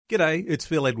G'day, it's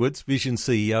Phil Edwards, Vision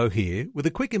CEO here, with a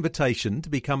quick invitation to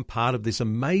become part of this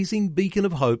amazing beacon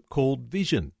of hope called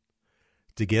Vision.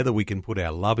 Together we can put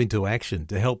our love into action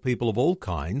to help people of all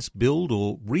kinds build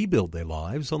or rebuild their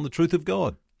lives on the truth of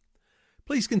God.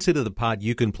 Please consider the part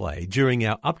you can play during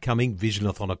our upcoming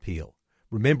Visionathon appeal,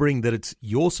 remembering that it's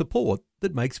your support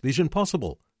that makes Vision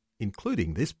possible,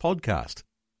 including this podcast.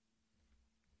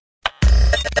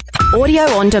 Audio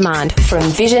on demand from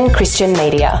Vision Christian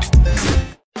Media.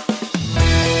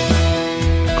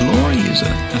 Glory is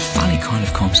a funny kind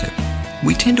of concept.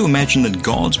 We tend to imagine that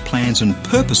God's plans and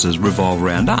purposes revolve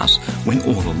around us, when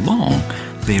all along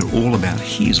they're all about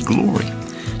His glory.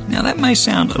 Now that may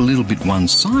sound a little bit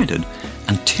one-sided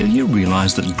until you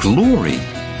realise that glory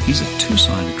is a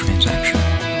two-sided transaction.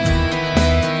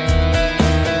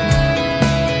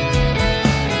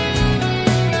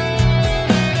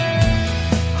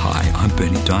 Hi, I'm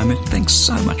Bernie Diamond. Thanks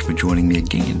so much for joining me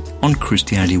again on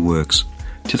Christianity Works.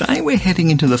 Today we're heading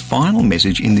into the final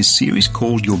message in this series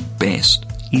called Your Best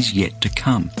is Yet to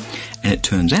Come. And it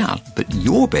turns out that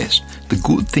your best, the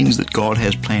good things that God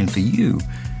has planned for you,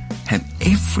 have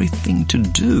everything to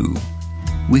do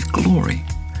with glory.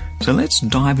 So let's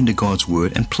dive into God's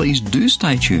Word, and please do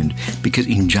stay tuned, because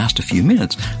in just a few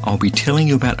minutes I'll be telling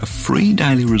you about a free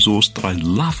daily resource that I'd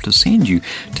love to send you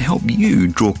to help you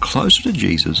draw closer to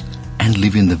Jesus and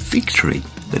live in the victory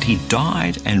that He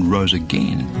died and rose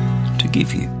again to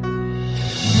give you.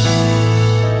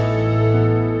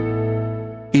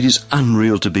 It is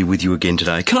unreal to be with you again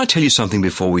today. Can I tell you something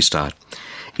before we start?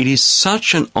 It is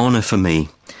such an honour for me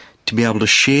to be able to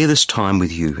share this time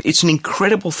with you. It's an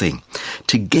incredible thing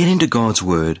to get into God's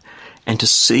Word and to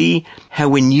see how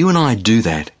when you and I do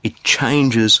that, it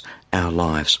changes our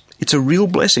lives. It's a real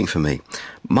blessing for me.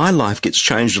 My life gets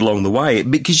changed along the way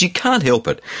because you can't help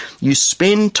it. You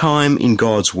spend time in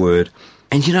God's Word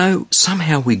and,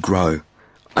 somehow we grow.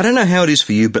 I don't know how it is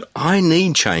for you, but I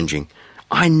need changing.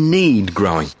 I need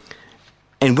growing.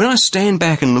 And when I stand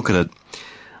back and look at it,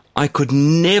 I could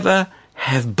never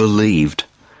have believed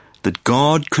that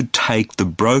God could take the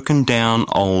broken down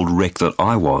old wreck that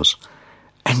I was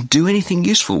and do anything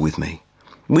useful with me.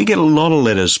 We get a lot of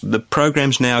letters. The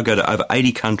programs now go to over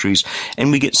 80 countries,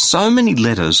 and we get so many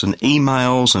letters and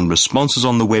emails and responses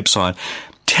on the website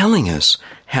telling us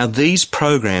how these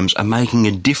programs are making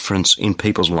a difference in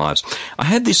people's lives. I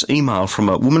had this email from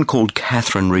a woman called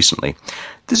Catherine recently.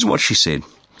 This is what she said.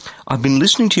 I've been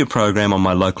listening to your program on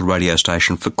my local radio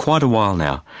station for quite a while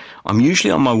now. I'm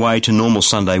usually on my way to normal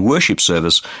Sunday worship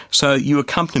service, so you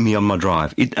accompany me on my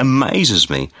drive. It amazes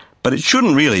me, but it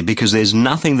shouldn't really, because there's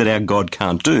nothing that our God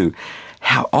can't do.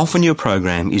 How often your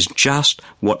program is just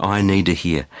what I need to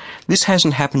hear. This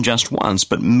hasn't happened just once,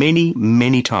 but many,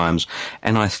 many times,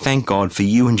 and I thank God for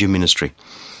you and your ministry.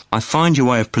 I find your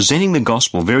way of presenting the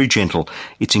gospel very gentle.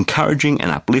 It's encouraging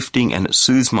and uplifting, and it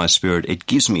soothes my spirit. It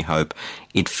gives me hope.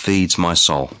 It feeds my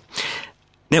soul.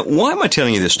 Now, why am I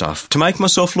telling you this stuff? To make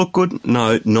myself look good?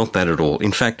 No, not that at all.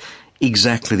 In fact,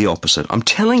 exactly the opposite. I'm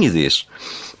telling you this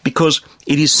because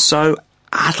it is so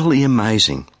utterly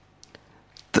amazing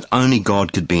that only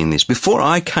God could be in this. Before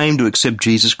I came to accept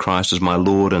Jesus Christ as my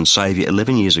Lord and Saviour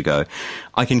 11 years ago,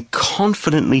 I can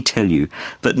confidently tell you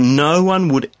that no one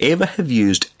would ever have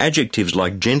used adjectives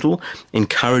like gentle,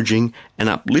 encouraging, and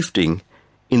uplifting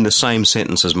in the same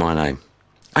sentence as my name.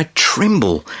 I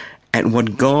tremble at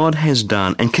what God has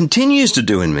done and continues to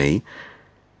do in me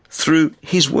through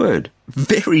His Word.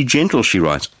 Very gentle, she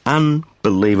writes.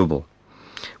 Unbelievable.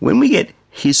 When we get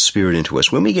His Spirit into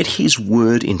us, when we get His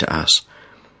Word into us,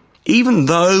 even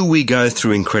though we go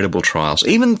through incredible trials,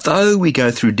 even though we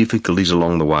go through difficulties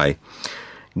along the way,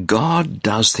 God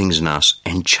does things in us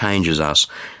and changes us.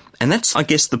 And that's, I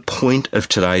guess, the point of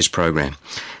today's program.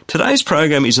 Today's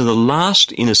program is the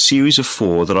last in a series of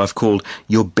 4 that I've called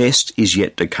Your Best is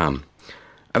Yet to Come.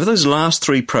 Over those last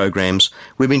 3 programs,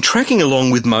 we've been tracking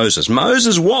along with Moses.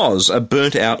 Moses was a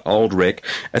burnt-out old wreck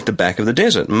at the back of the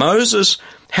desert. Moses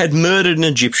had murdered an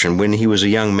Egyptian when he was a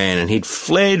young man, and he'd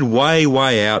fled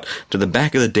way out to the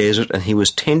back of the desert, and he was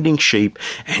tending sheep,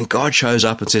 and God shows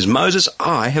up and says, Moses,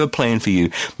 I have a plan for you.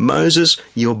 Moses,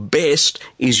 your best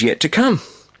is yet to come.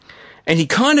 And he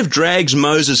kind of drags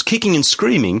Moses, kicking and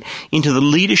screaming, into the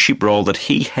leadership role that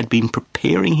he had been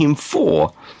preparing him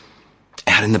for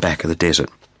out in the back of the desert.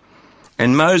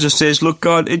 And Moses says, look,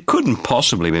 God, it couldn't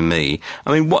possibly be me.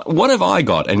 I mean, what have I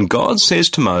got? And God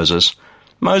says to Moses,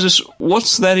 Moses,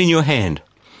 what's that in your hand?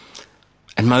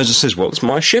 And Moses says, well, it's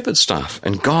my shepherd's staff.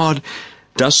 And God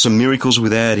does some miracles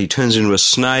with that. He turns into a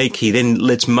snake. He then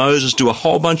lets Moses do a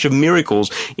whole bunch of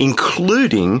miracles,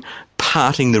 including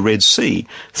parting the Red Sea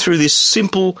through this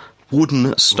simple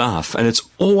wooden staff. And it's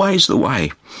always the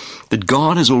way that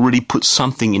God has already put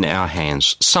something in our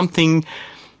hands, something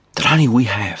that only we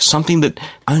have, something that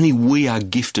only we are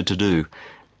gifted to do.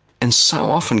 And so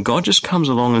often God just comes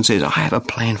along and says, I have a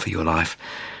plan for your life.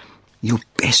 Your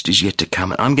best is yet to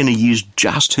come. And I'm going to use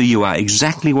just who you are,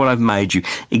 exactly what I've made you,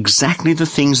 exactly the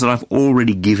things that I've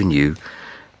already given you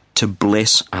to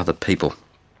bless other people.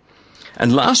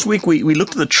 And last week we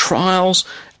looked at the trials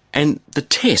and the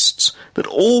tests that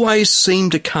always seem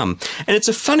to come. And it's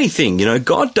a funny thing,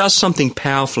 God does something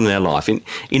powerful in our life.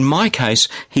 In my case,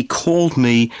 he called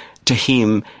me to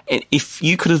him. And if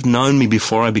you could have known me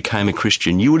before I became a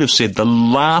Christian, you would have said the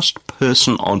last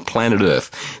person on planet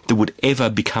Earth that would ever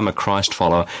become a Christ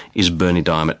follower is Bernie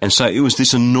Diamond. And so it was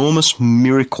this enormous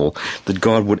miracle that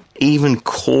God would even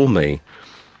call me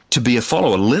to be a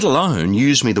follower, let alone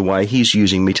use me the way he's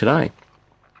using me today.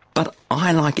 But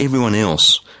I, like everyone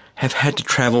else, have had to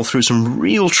travel through some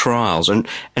real trials and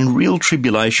real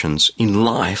tribulations in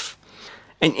life.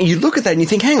 And you look at that and you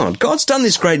think, hang on, God's done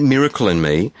this great miracle in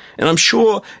me. And I'm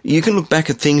sure you can look back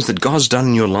at things that God's done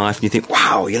in your life and you think,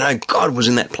 wow, God was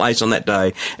in that place on that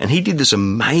day and he did this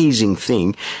amazing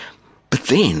thing. But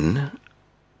then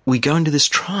we go into this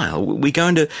trial. We go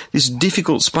into this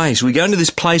difficult space. We go into this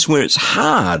place where it's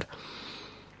hard.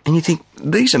 And you think,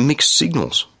 these are mixed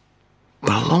signals.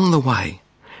 But along the way,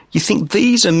 you think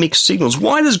these are mixed signals.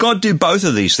 Why does God do both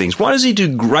of these things? Why does he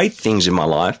do great things in my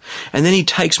life and then he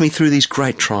takes me through these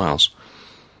great trials?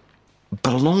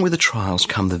 But along with the trials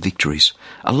come the victories.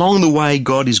 Along the way,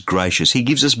 God is gracious. He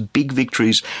gives us big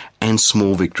victories and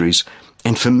small victories.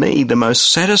 And for me, the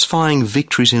most satisfying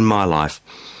victories in my life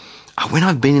are when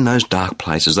I've been in those dark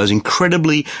places, those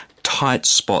incredibly tight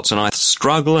spots, and I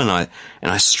struggle and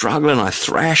I struggle and I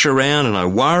thrash around and I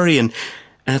worry and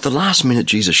at the last minute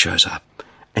Jesus shows up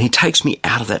and he takes me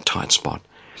out of that tight spot.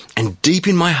 And deep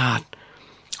in my heart,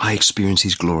 I experience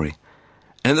his glory.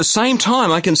 And at the same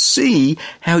time, I can see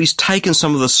how he's taken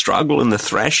some of the struggle and the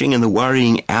thrashing and the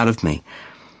worrying out of me.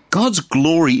 God's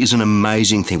glory is an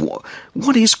amazing thing.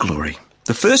 What is glory?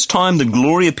 The first time the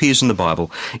glory appears in the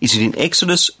Bible is in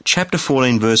Exodus chapter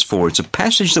 14, verse 4. It's a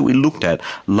passage that we looked at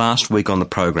last week on the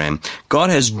program. God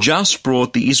has just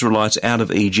brought the Israelites out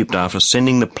of Egypt after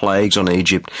sending the plagues on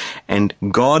Egypt, and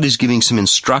God is giving some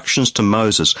instructions to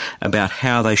Moses about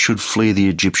how they should flee the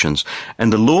Egyptians.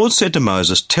 And the Lord said to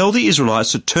Moses, tell the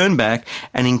Israelites to turn back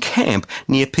and encamp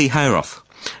near Pi-hahiroth,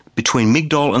 between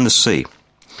Migdol and the sea.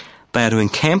 They are to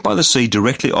encamp by the sea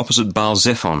directly opposite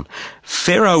Baal-zephon.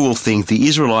 Pharaoh will think the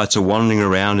Israelites are wandering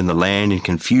around in the land in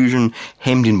confusion,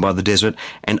 hemmed in by the desert,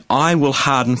 and I will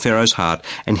harden Pharaoh's heart,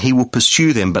 and he will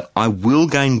pursue them, but I will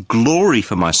gain glory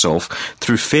for myself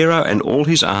through Pharaoh and all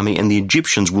his army, and the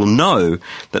Egyptians will know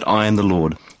that I am the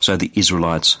Lord. So the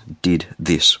Israelites did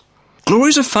this.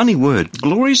 Glory is a funny word.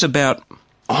 Glory is about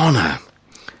honour.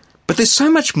 But there's so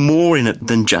much more in it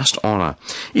than just honour.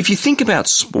 If you think about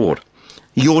sport,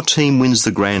 your team wins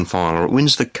the grand final, or it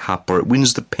wins the cup, or it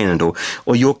wins the pennant,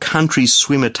 or your country's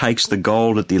swimmer takes the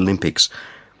gold at the Olympics.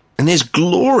 And there's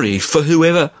glory for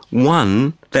whoever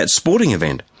won that sporting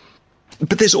event.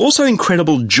 But there's also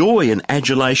incredible joy and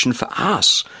adulation for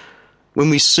us when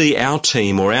we see our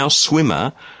team or our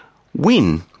swimmer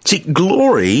win. See,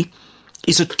 glory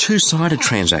is a two-sided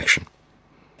transaction.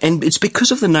 And it's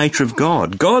because of the nature of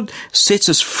God. God sets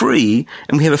us free,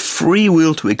 and we have a free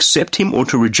will to accept him or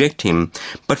to reject him.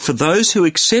 But for those who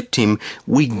accept him,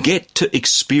 we get to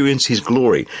experience his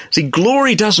glory. See,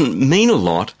 glory doesn't mean a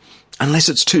lot unless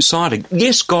it's two-sided.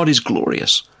 Yes, God is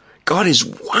glorious. God is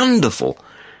wonderful.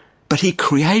 But he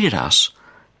created us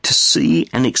to see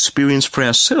and experience for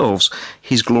ourselves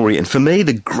his glory. And for me,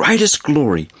 the greatest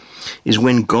glory is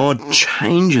when God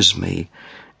changes me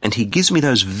and he gives me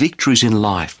those victories in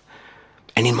life.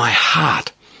 And in my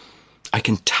heart, I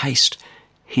can taste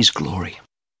his glory.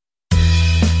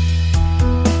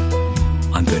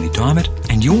 I'm Bernie Diamond,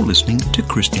 and you're listening to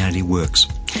Christianity Works.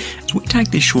 As we take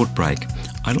this short break,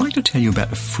 I'd like to tell you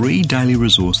about a free daily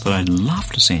resource that I'd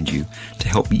love to send you to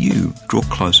help you draw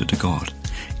closer to God.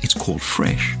 It's called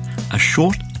Fresh, a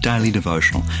short daily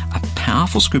devotional, a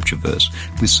powerful scripture verse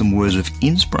with some words of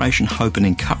inspiration, hope and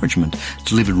encouragement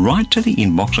delivered right to the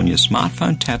inbox on your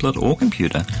smartphone, tablet or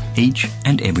computer each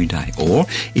and every day. Or,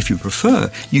 if you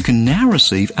prefer, you can now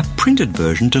receive a printed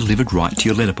version delivered right to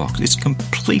your letterbox. It's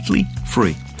completely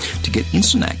free. To get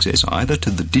instant access either to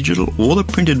the digital or the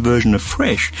printed version of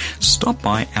Fresh, stop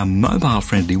by our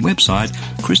mobile-friendly website,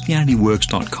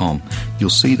 ChristianityWorks.com. You'll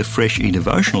see the Fresh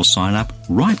e-devotional sign-up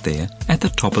right there at the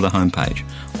top of the homepage.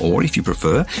 Or if you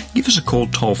prefer, give us a call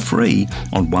toll-free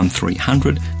on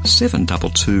 1300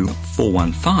 722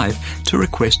 415 to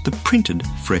request the printed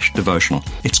Fresh devotional.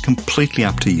 It's completely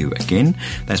up to you. Again,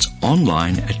 that's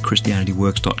online at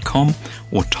ChristianityWorks.com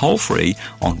or toll-free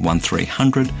on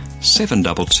 1300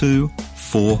 722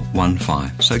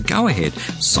 415. So go ahead,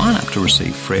 sign up to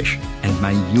receive Fresh, and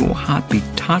may your heart be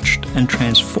touched and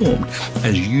transformed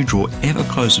as you draw ever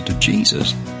closer to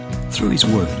Jesus through His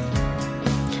Word.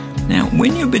 Now,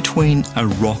 when you're between a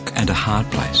rock and a hard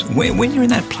place, when you're in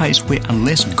that place where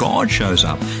unless God shows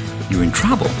up, you're in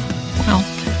trouble, well,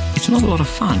 it's not a lot of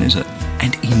fun, is it?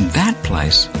 And in that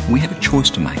place, we have a choice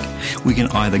to make. We can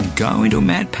either go into a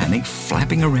mad panic,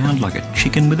 flapping around like a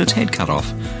chicken with its head cut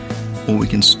off, or we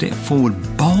can step forward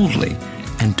boldly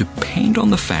and depend on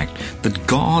the fact that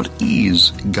God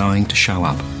is going to show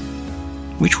up.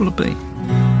 Which will it be?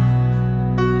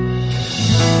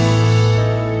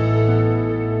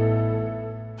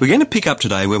 We're going to pick up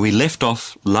today where we left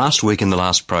off last week in the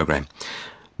last program.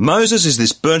 Moses is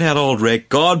this burnt-out old wreck.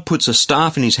 God puts a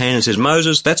staff in his hand and says,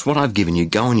 Moses, that's what I've given you.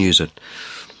 Go and use it.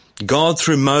 God,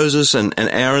 through Moses and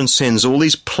Aaron, sends all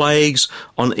these plagues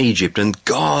on Egypt, and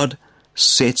God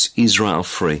sets Israel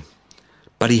free.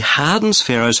 But he hardens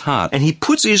Pharaoh's heart, and he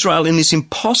puts Israel in this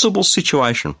impossible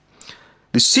situation.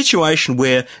 This situation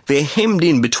where they're hemmed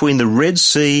in between the Red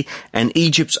Sea and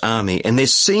Egypt's army, and there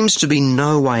seems to be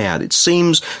no way out. It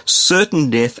seems certain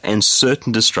death and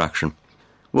certain destruction.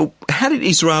 Well, how did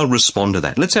Israel respond to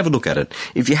that? Let's have a look at it.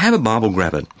 If you have a Bible,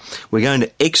 grab it. We're going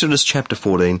to Exodus chapter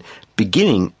 14,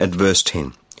 beginning at verse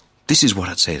 10. This is what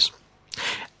it says.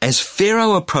 As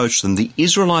Pharaoh approached them, the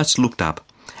Israelites looked up,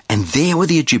 and there were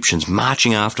the Egyptians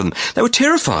marching after them. They were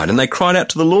terrified, and they cried out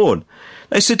to the Lord.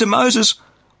 They said to Moses,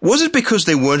 was it because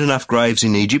there weren't enough graves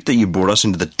in Egypt that you brought us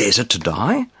into the desert to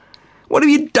die? What have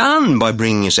you done by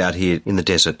bringing us out here in the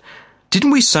desert?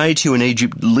 Didn't we say to you in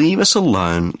Egypt, leave us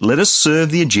alone, let us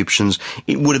serve the Egyptians?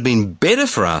 It would have been better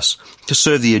for us to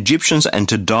serve the Egyptians and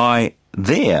to die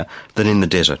there than in the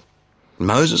desert.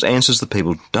 Moses answers the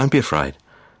people, don't be afraid.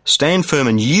 Stand firm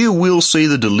and you will see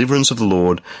the deliverance of the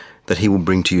Lord that he will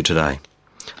bring to you today.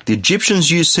 The Egyptians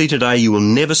you see today you will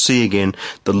never see again.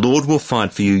 The Lord will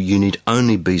fight for you. You need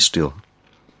only be still.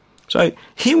 So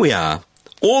here we are.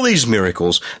 All these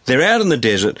miracles. They're out in the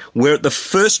desert. We're at the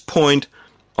first point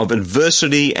of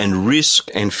adversity and risk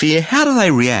and fear. How do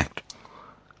they react?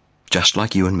 Just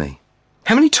like you and me.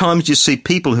 How many times do you see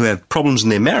people who have problems in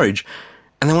their marriage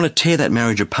and they want to tear that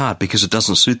marriage apart because it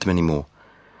doesn't suit them anymore?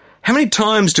 How many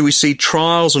times do we see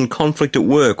trials and conflict at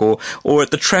work or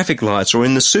at the traffic lights or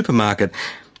in the supermarket,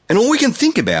 and all we can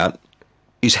think about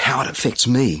is how it affects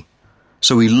me?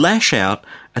 So we lash out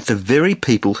at the very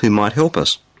people who might help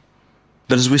us.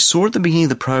 But as we saw at the beginning of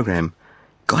the program,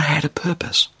 God had a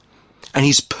purpose. And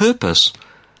his purpose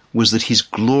was that his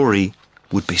glory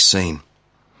would be seen.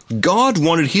 God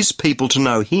wanted his people to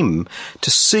know him, to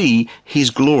see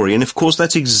his glory. And of course,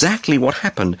 that's exactly what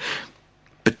happened.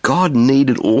 But God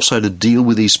needed also to deal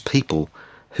with his people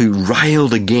who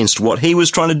railed against what he was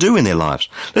trying to do in their lives.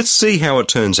 Let's see how it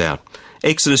turns out.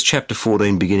 Exodus chapter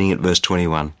 14, beginning at verse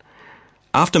 21.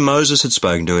 After Moses had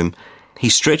spoken to him, he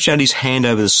stretched out his hand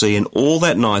over the sea, and all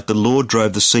that night the Lord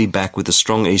drove the sea back with a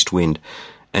strong east wind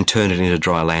and turned it into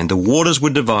dry land. The waters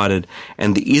were divided,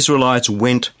 and the Israelites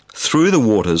went through the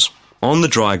waters on the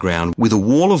dry ground with a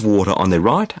wall of water on their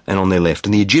right and on their left.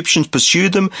 And the Egyptians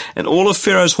pursued them, and all of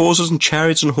Pharaoh's horses and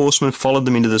chariots and horsemen followed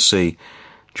them into the sea.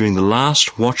 During the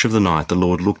last watch of the night, the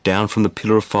Lord looked down from the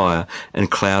pillar of fire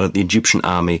and cloud at the Egyptian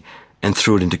army and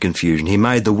threw it into confusion. He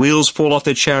made the wheels fall off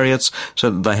their chariots so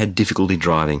that they had difficulty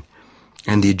driving.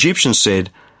 And the Egyptians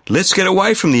said, let's get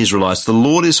away from the Israelites. The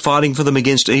Lord is fighting for them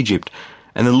against Egypt.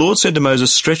 And the Lord said to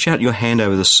Moses, stretch out your hand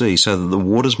over the sea so that the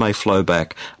waters may flow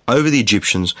back over the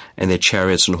Egyptians and their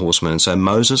chariots and horsemen. And so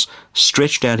Moses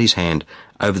stretched out his hand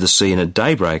over the sea, and at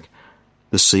daybreak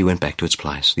the sea went back to its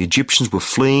place. The Egyptians were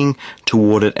fleeing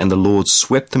toward it, and the Lord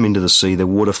swept them into the sea. The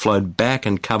water flowed back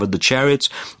and covered the chariots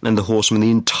and the horsemen,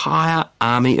 the entire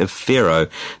army of Pharaoh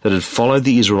that had followed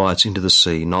the Israelites into the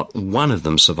sea. Not one of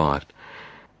them survived.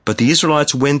 But the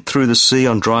Israelites went through the sea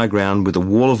on dry ground with a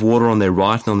wall of water on their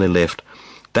right and on their left.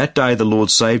 That day the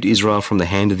Lord saved Israel from the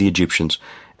hand of the Egyptians,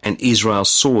 and Israel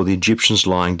saw the Egyptians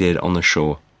lying dead on the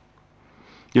shore.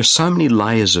 There are so many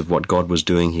layers of what God was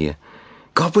doing here.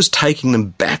 God was taking them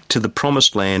back to the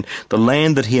promised land, the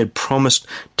land that he had promised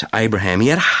to Abraham. He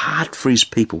had a heart for his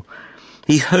people.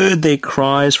 He heard their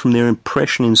cries from their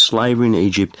oppression in slavery in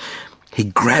Egypt. He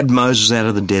grabbed Moses out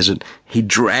of the desert. He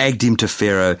dragged him to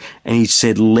Pharaoh, and he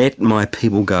said, "Let my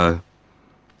people go."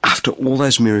 After all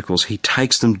those miracles, he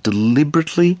takes them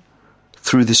deliberately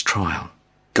through this trial.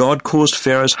 God caused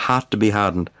Pharaoh's heart to be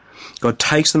hardened. God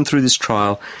takes them through this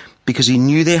trial because he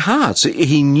knew their hearts.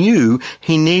 He knew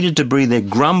he needed to bring their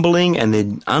grumbling and their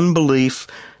unbelief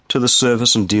to the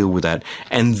surface and deal with that.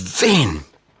 And then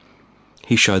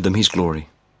he showed them his glory.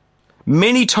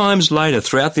 Many times later,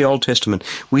 throughout the Old Testament,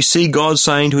 we see God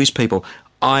saying to his people,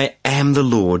 "I am the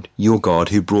Lord, your God,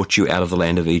 who brought you out of the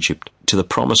land of Egypt to the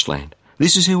promised land.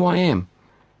 This is who I am."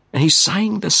 And he's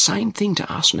saying the same thing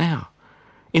to us now.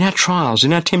 In our trials,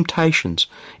 in our temptations,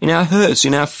 in our hurts,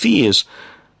 in our fears.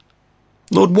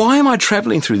 "Lord, why am I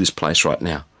travelling through this place right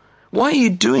now? Why are you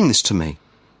doing this to me?"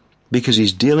 Because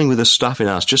he's dealing with the stuff in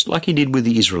us, just like he did with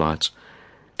the Israelites.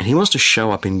 And he wants to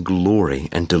show up in glory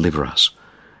and deliver us.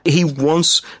 He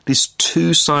wants this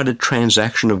two-sided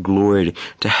transaction of glory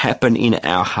to happen in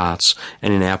our hearts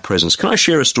and in our presence. Can I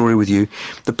share a story with you?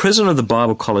 The president of the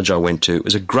Bible college I went to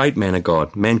was a great man of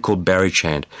God, a man called Barry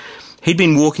Chand. He'd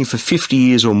been walking for 50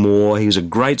 years or more. He was a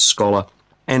great scholar.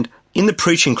 And in the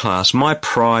preaching class, my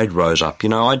pride rose up.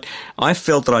 I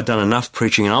felt that I'd done enough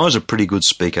preaching, and I was a pretty good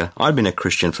speaker. I'd been a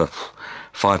Christian for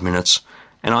 5 minutes,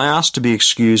 and I asked to be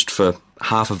excused for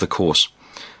half of the course.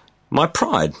 My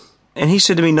pride. And he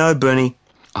said to me, "No, Bernie,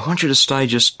 I want you to stay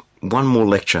just one more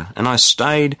lecture." And I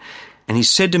stayed, and he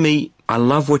said to me, "I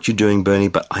love what you're doing, Bernie,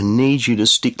 but I need you to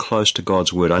stick close to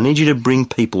God's Word. I need you to bring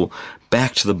people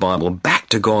back to the Bible, back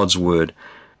to God's Word."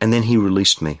 And then he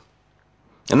released me.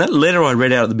 And that letter I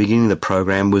read out at the beginning of the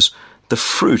program was the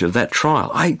fruit of that trial.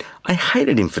 I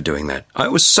hated him for doing that. I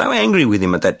was so angry with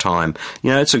him at that time.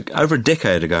 It's over a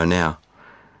decade ago now.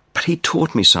 But he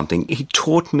taught me something. He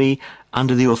taught me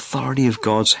under the authority of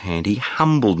God's hand. He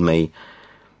humbled me,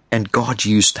 and God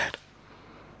used that.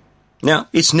 Now,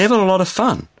 it's never a lot of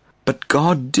fun, but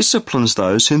God disciplines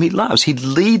those whom he loves. He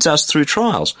leads us through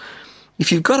trials. If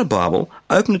you've got a Bible,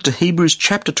 open it to Hebrews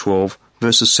chapter 12,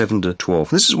 verses 7 to 12.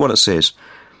 This is what it says.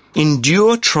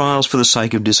 "Endure trials for the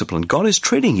sake of discipline." God is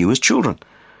treating you as children.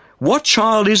 "What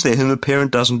child is there whom a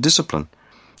parent doesn't discipline?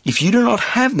 If you do not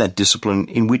have that discipline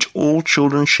in which all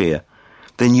children share,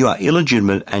 then you are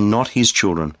illegitimate and not his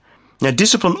children. Now,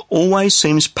 discipline always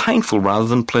seems painful rather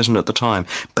than pleasant at the time,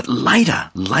 but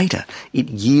later, it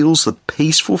yields the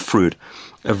peaceful fruit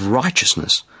of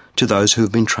righteousness to those who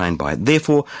have been trained by it.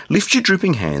 Therefore, lift your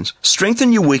drooping hands,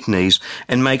 strengthen your weak knees,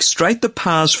 and make straight the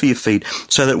paths for your feet,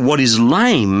 so that what is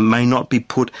lame may not be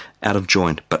put out of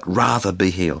joint, but rather be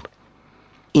healed."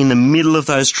 In the middle of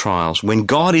those trials, when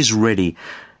God is ready,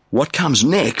 what comes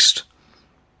next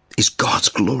is God's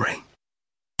glory.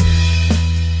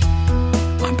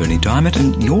 I'm Bernie Diamond,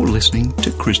 and you're listening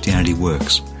to Christianity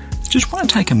Works. Just want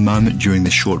to take a moment during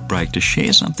this short break to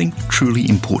share something truly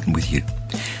important with you.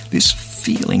 This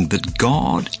feeling that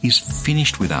God is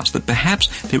finished with us, that perhaps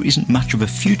there isn't much of a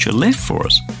future left for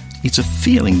us. It's a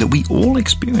feeling that we all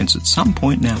experience at some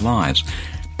point in our lives.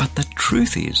 But the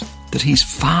truth is that he's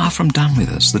far from done with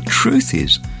us. The truth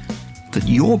is that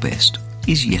your best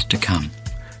is yet to come.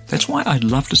 That's why I'd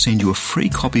love to send you a free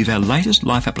copy of our latest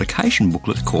life application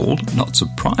booklet called, not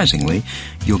surprisingly,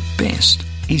 Your Best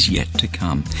is Yet to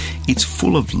Come. It's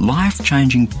full of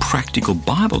life-changing practical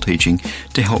Bible teaching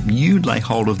to help you lay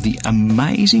hold of the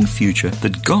amazing future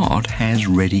that God has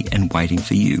ready and waiting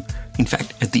for you. In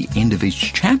fact, at the end of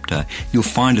each chapter, you'll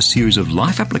find a series of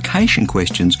life application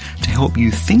questions to help you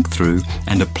think through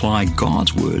and apply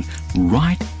God's Word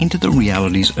right into the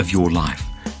realities of your life.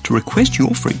 To request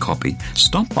your free copy,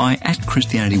 stop by at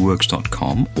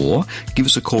christianityworks.com or give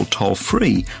us a call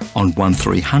toll-free on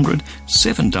 1300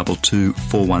 722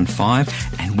 415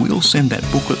 and we'll send that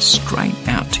booklet straight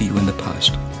out to you in the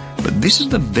post. But this is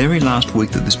the very last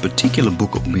week that this particular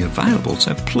booklet will be available,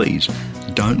 so please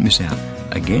don't miss out.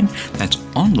 Again, that's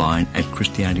online at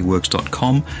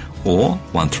christianityworks.com or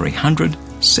 1300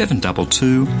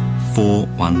 722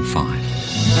 415.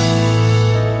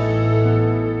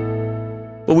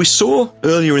 Well, we saw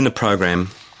earlier in the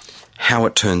program how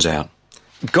it turns out.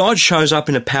 God shows up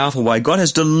in a powerful way. God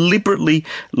has deliberately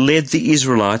led the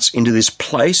Israelites into this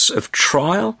place of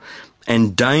trial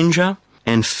and danger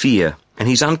and fear. And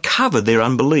he's uncovered their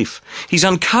unbelief. He's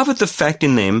uncovered the fact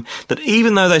in them that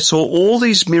even though they saw all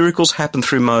these miracles happen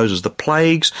through Moses, the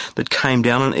plagues that came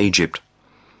down on Egypt,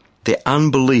 their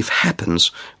unbelief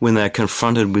happens when they are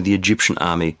confronted with the Egyptian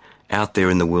army out there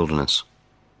in the wilderness.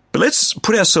 But let's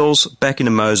put ourselves back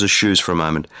into Moses' shoes for a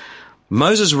moment.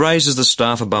 Moses raises the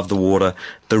staff above the water,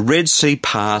 the Red Sea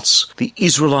parts, the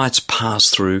Israelites pass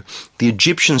through, the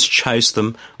Egyptians chase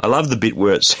them. I love the bit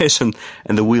where it says, and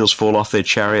the wheels fall off their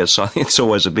chariots. I think it's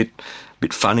always a bit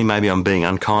funny. Maybe I'm being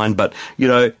unkind, but,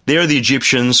 there are the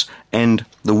Egyptians, and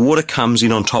the water comes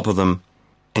in on top of them,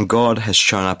 and God has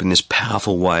shown up in this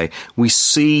powerful way. We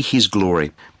see his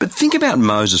glory. But think about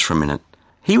Moses for a minute.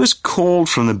 He was called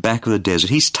from the back of the desert.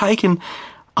 He's taken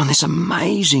on this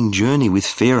amazing journey with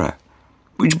Pharaoh,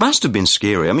 which must have been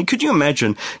scary. I mean, could you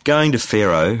imagine going to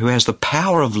Pharaoh, who has the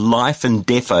power of life and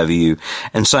death over you,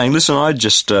 and saying, listen, I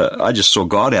just saw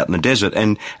God out in the desert,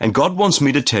 and God wants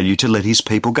me to tell you to let his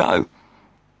people go.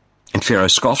 And Pharaoh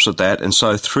scoffs at that, and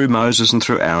so through Moses and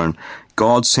through Aaron,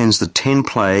 God sends the 10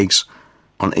 plagues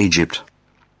on Egypt.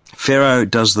 Pharaoh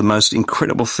does the most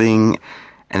incredible thing,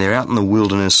 and they're out in the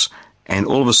wilderness, and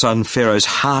all of a sudden Pharaoh's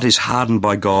heart is hardened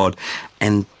by God,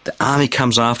 and the army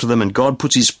comes after them, and God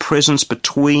puts his presence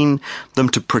between them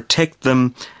to protect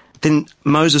them. Then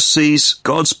Moses sees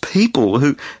God's people,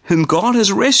 whom God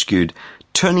has rescued,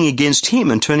 turning against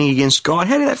him and turning against God.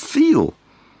 How did that feel?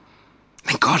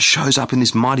 And God shows up in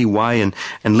this mighty way and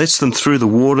lets them through the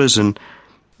waters, and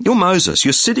you're Moses.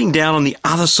 You're sitting down on the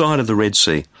other side of the Red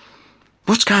Sea.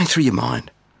 What's going through your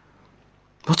mind?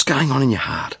 What's going on in your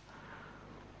heart?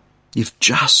 You've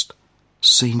just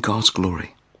seen God's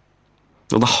glory.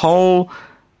 Well, the whole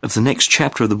of the next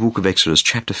chapter of the book of Exodus,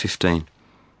 chapter 15,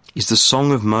 is the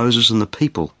song of Moses and the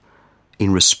people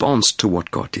in response to what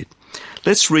God did.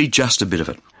 Let's read just a bit of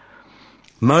it.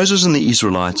 Moses and the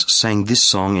Israelites sang this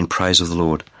song in praise of the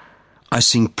Lord. I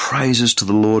sing praises to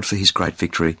the Lord for his great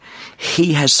victory.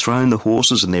 He has thrown the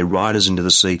horses and their riders into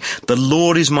the sea. The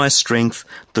Lord is my strength,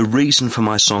 the reason for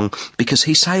my song, because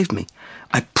he saved me.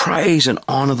 I praise and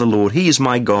honour the Lord. He is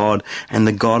my God and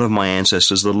the God of my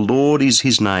ancestors. The Lord is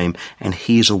his name, and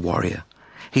he is a warrior.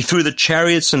 He threw the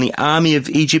chariots and the army of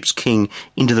Egypt's king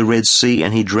into the Red Sea,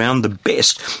 and he drowned the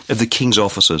best of the king's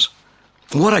officers.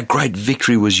 What a great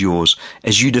victory was yours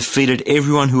as you defeated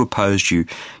everyone who opposed you.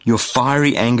 Your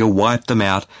fiery anger wiped them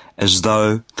out as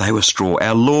though they were straw.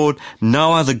 Our Lord,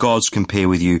 no other gods compare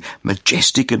with you.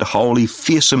 Majestic and holy,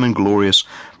 fearsome and glorious,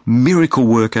 miracle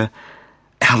worker.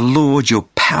 Our Lord, your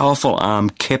powerful arm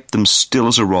kept them still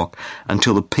as a rock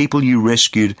until the people you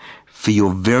rescued for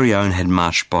your very own had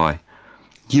marched by.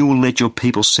 You will let your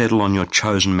people settle on your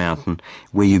chosen mountain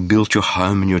where you built your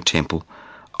home and your temple.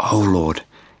 O Lord,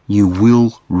 you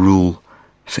will rule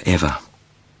forever.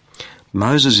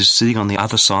 Moses is sitting on the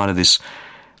other side of this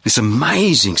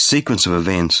amazing sequence of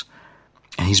events,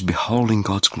 and he's beholding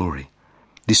God's glory.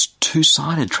 This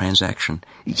two-sided transaction.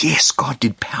 Yes, God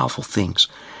did powerful things.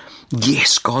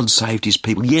 Yes, God saved his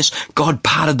people. Yes, God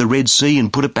parted the Red Sea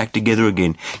and put it back together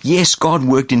again. Yes, God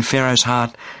worked in Pharaoh's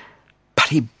heart, but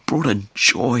he brought a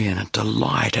joy and a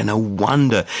delight and a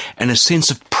wonder and a sense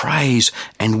of praise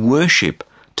and worship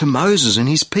to Moses and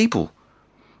his people,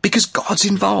 because God's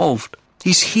involved.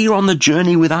 He's here on the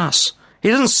journey with us. He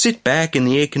doesn't sit back in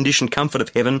the air-conditioned comfort of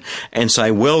heaven and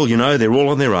say, well, they're all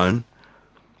on their own.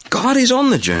 God is on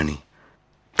the journey.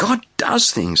 God does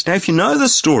things. Now, if you know the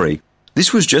story,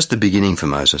 this was just the beginning for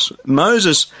Moses.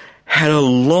 Moses had a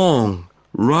long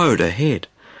road ahead,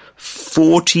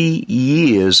 40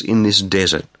 years in this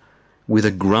desert, with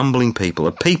a grumbling people,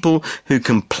 a people who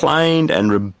complained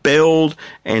and rebelled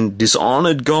and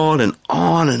dishonoured God, and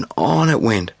on it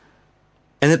went.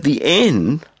 And at the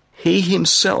end, he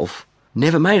himself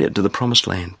never made it to the promised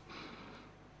land.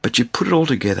 But you put it all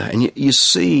together and you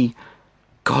see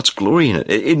God's glory in it.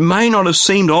 It may not have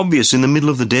seemed obvious in the middle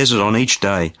of the desert on each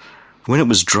day, when it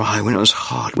was dry, when it was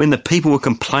hot, when the people were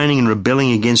complaining and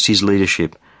rebelling against his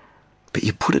leadership. But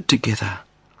you put it together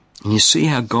and you see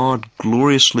how God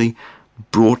gloriously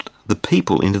brought the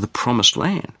people into the promised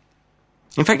land.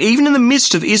 In fact, even in the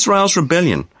midst of Israel's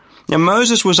rebellion, now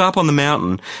Moses was up on the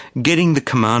mountain getting the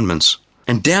commandments,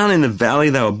 and down in the valley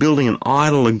they were building an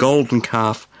idol, a golden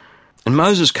calf, and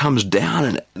Moses comes down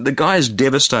and the guy is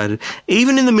devastated.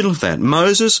 Even in the middle of that,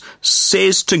 Moses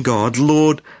says to God,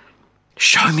 Lord,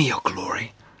 show me your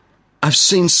glory. I've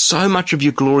seen so much of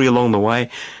your glory along the way.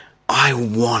 I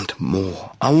want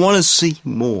more. I want to see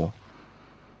more.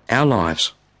 Our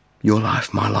lives, your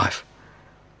life, my life,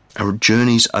 are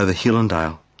journeys over hill and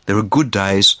dale. There are good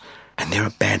days and there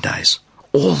are bad days.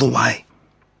 All the way,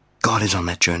 God is on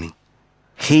that journey.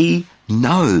 He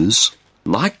knows,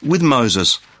 like with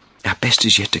Moses, our best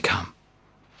is yet to come.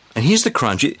 And here's the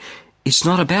crunch. It's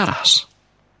not about us.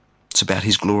 It's about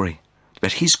his glory. It's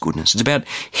about his goodness. It's about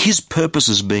his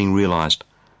purposes being realised.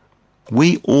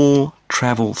 We all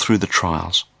travel through the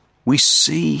trials. We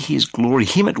see his glory,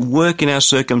 him at work in our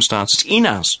circumstances, in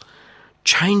us,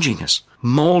 changing us,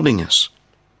 moulding us,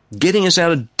 getting us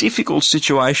out of difficult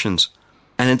situations.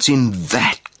 And it's in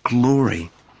that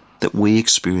glory that we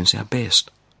experience our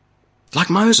best. Like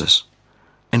Moses.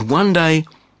 And one day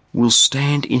we'll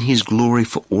stand in his glory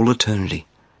for all eternity.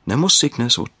 No more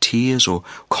sickness or tears or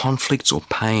conflicts or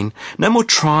pain. No more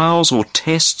trials or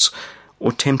tests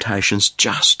or temptations.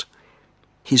 Just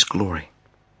his glory.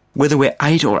 Whether we're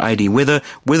 8 or 80, whether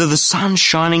the sun's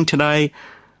shining today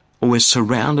or we're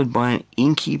surrounded by an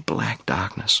inky black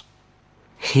darkness,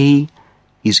 he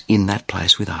is in that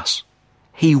place with us.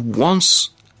 He wants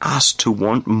us to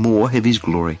want more of his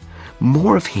glory,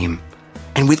 more of him.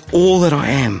 And with all that I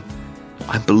am,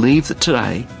 I believe that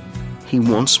today he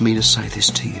wants me to say this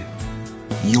to you.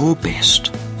 Your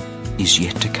best is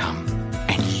yet to come,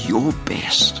 and your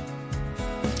best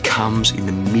comes in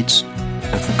the midst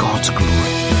of God's glory.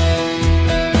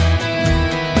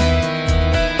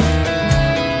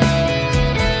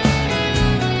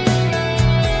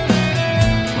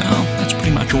 Well, that's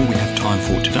pretty much all we have time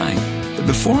for today. But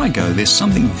before I go, there's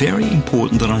something very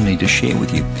important that I need to share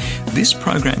with you. This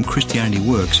program, Christianity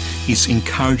Works, is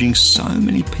encouraging so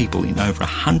many people in over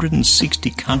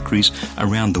 160 countries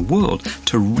around the world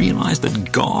to realize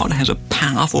that God has a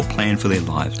powerful plan for their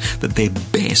lives, that their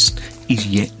best is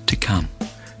yet to come.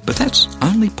 But that's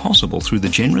only possible through the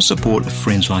generous support of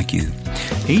friends like you.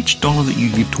 Each dollar that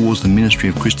you give towards the ministry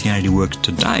of Christianity Works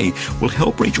today will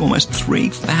help reach almost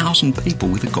 3,000 people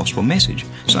with the gospel message.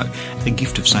 So a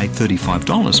gift of, say,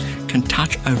 $35 can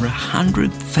touch over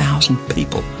 100,000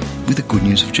 people with the good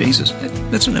news of Jesus.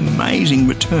 That's an amazing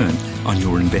return on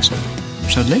your investment.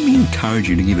 So let me encourage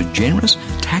you to give a generous,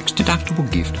 tax-deductible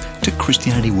gift to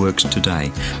Christianity Works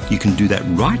today. You can do that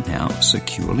right now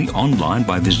securely online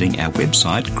by visiting our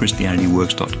website,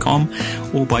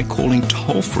 christianityworks.com, or by calling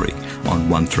toll-free on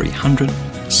 1300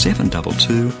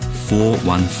 722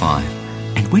 415.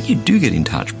 And when you do get in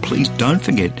touch, please don't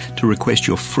forget to request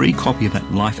your free copy of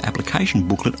that life application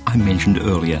booklet I mentioned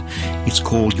earlier. It's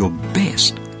called Your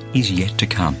Best Is Yet to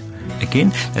Come.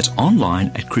 Again, that's online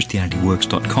at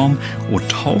christianityworks.com or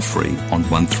toll-free on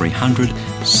 1300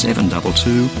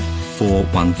 722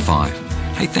 415.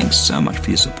 Hey, thanks so much for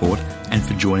your support and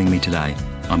for joining me today.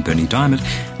 I'm Bernie Diamond,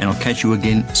 and I'll catch you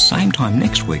again same time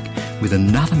next week with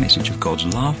another message of God's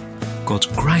love, God's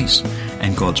grace,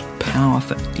 and God's power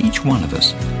for each one of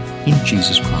us in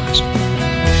Jesus Christ.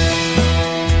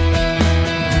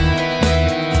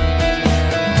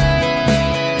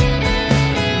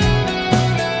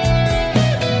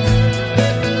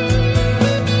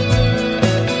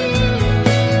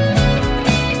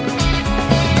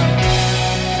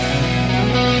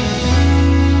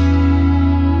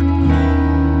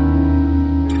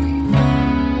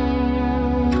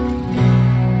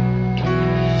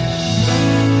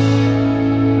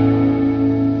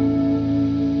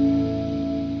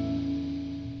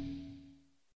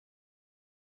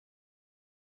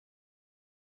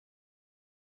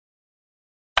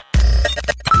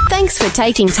 Thanks for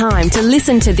taking time to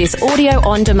listen to this audio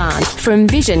on demand from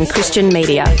Vision Christian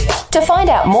Media. To find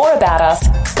out more about us,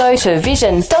 go to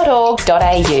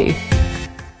vision.org.au.